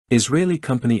Israeli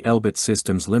company Elbit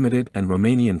Systems Limited and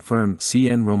Romanian firm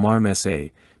CN Romarm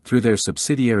S.A., through their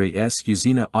subsidiary S.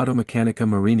 Uzina Automecanica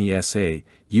Marini S.A.,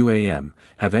 UAM,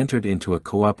 have entered into a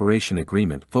cooperation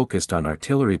agreement focused on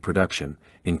artillery production,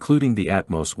 including the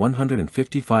ATMOS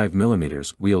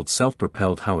 155mm wheeled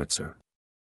self-propelled howitzer.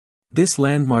 This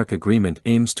landmark agreement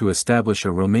aims to establish a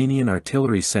Romanian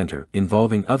artillery center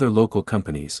involving other local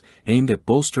companies, aimed at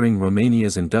bolstering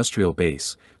Romania's industrial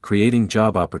base, creating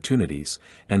job opportunities,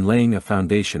 and laying a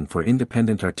foundation for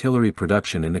independent artillery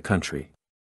production in the country.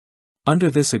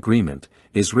 Under this agreement,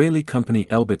 Israeli company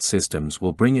Elbit Systems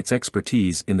will bring its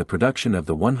expertise in the production of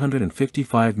the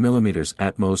 155mm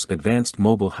ATMOS advanced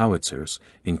mobile howitzers,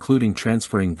 including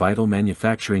transferring vital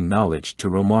manufacturing knowledge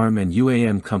to Romarm and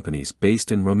UAM companies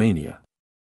based in Romania.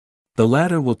 The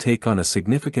latter will take on a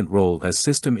significant role as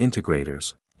system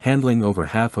integrators, handling over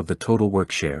half of the total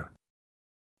work share.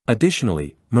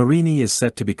 Additionally, Marini is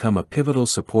set to become a pivotal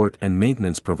support and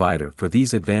maintenance provider for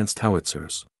these advanced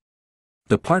howitzers.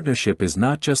 The partnership is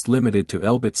not just limited to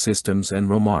Elbit Systems and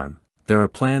Romarm, there are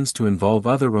plans to involve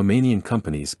other Romanian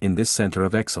companies in this center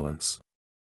of excellence.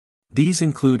 These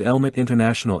include Elbit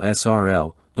International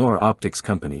SRL, or Optics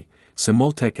Company,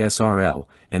 Simultech SRL,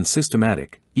 and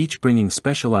Systematic, each bringing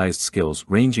specialized skills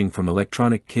ranging from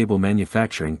electronic cable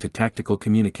manufacturing to tactical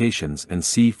communications and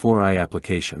C4I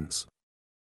applications.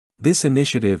 This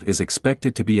initiative is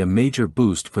expected to be a major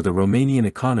boost for the Romanian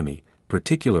economy,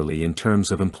 particularly in terms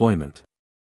of employment.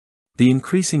 The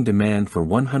increasing demand for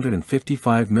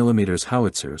 155mm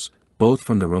howitzers, both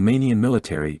from the Romanian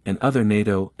military and other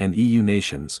NATO and EU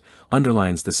nations,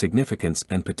 underlines the significance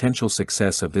and potential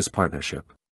success of this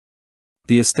partnership.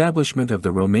 The establishment of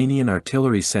the Romanian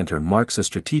Artillery Center marks a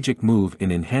strategic move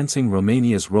in enhancing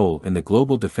Romania's role in the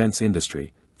global defense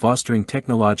industry, fostering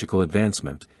technological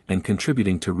advancement, and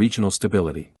contributing to regional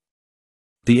stability.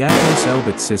 The ATMOS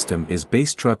Elbit system is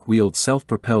base truck-wheeled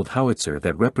self-propelled howitzer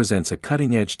that represents a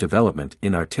cutting-edge development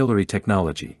in artillery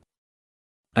technology.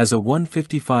 As a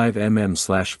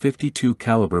 155mm/52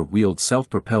 caliber wheeled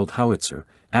self-propelled howitzer,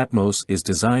 ATMOS is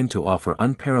designed to offer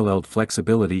unparalleled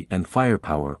flexibility and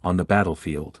firepower on the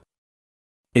battlefield.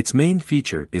 Its main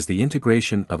feature is the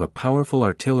integration of a powerful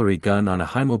artillery gun on a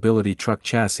high-mobility truck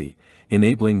chassis,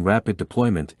 enabling rapid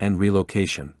deployment and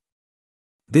relocation.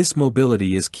 This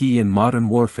mobility is key in modern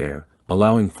warfare,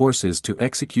 allowing forces to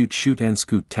execute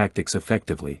shoot-and-scoot tactics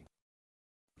effectively.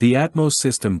 The ATMOS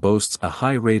system boasts a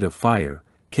high rate of fire,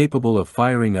 capable of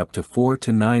firing up to 4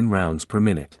 to 9 rounds per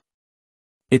minute.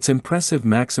 Its impressive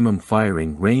maximum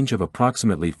firing range of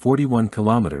approximately 41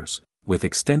 kilometers, with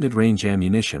extended range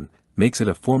ammunition, makes it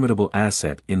a formidable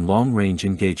asset in long-range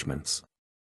engagements.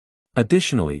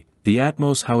 Additionally, the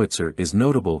ATMOS howitzer is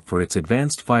notable for its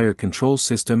advanced fire control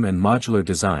system and modular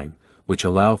design, which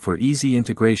allow for easy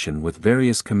integration with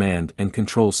various command and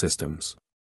control systems.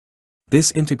 This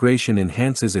integration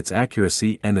enhances its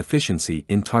accuracy and efficiency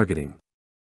in targeting.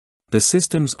 The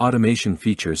system's automation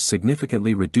features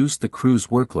significantly reduce the crew's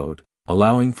workload,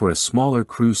 allowing for a smaller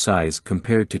crew size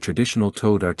compared to traditional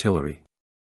towed artillery.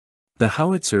 The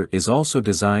howitzer is also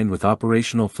designed with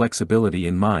operational flexibility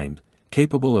in mind,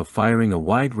 capable of firing a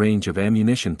wide range of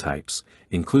ammunition types,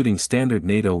 including standard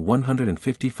NATO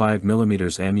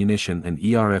 155mm ammunition and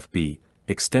ERFB,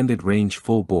 extended range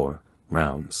full-bore,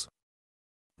 rounds.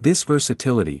 This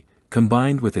versatility,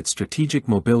 combined with its strategic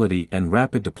mobility and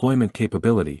rapid deployment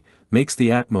capability, makes the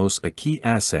ATMOS a key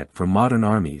asset for modern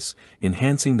armies,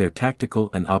 enhancing their tactical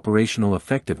and operational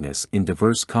effectiveness in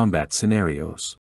diverse combat scenarios.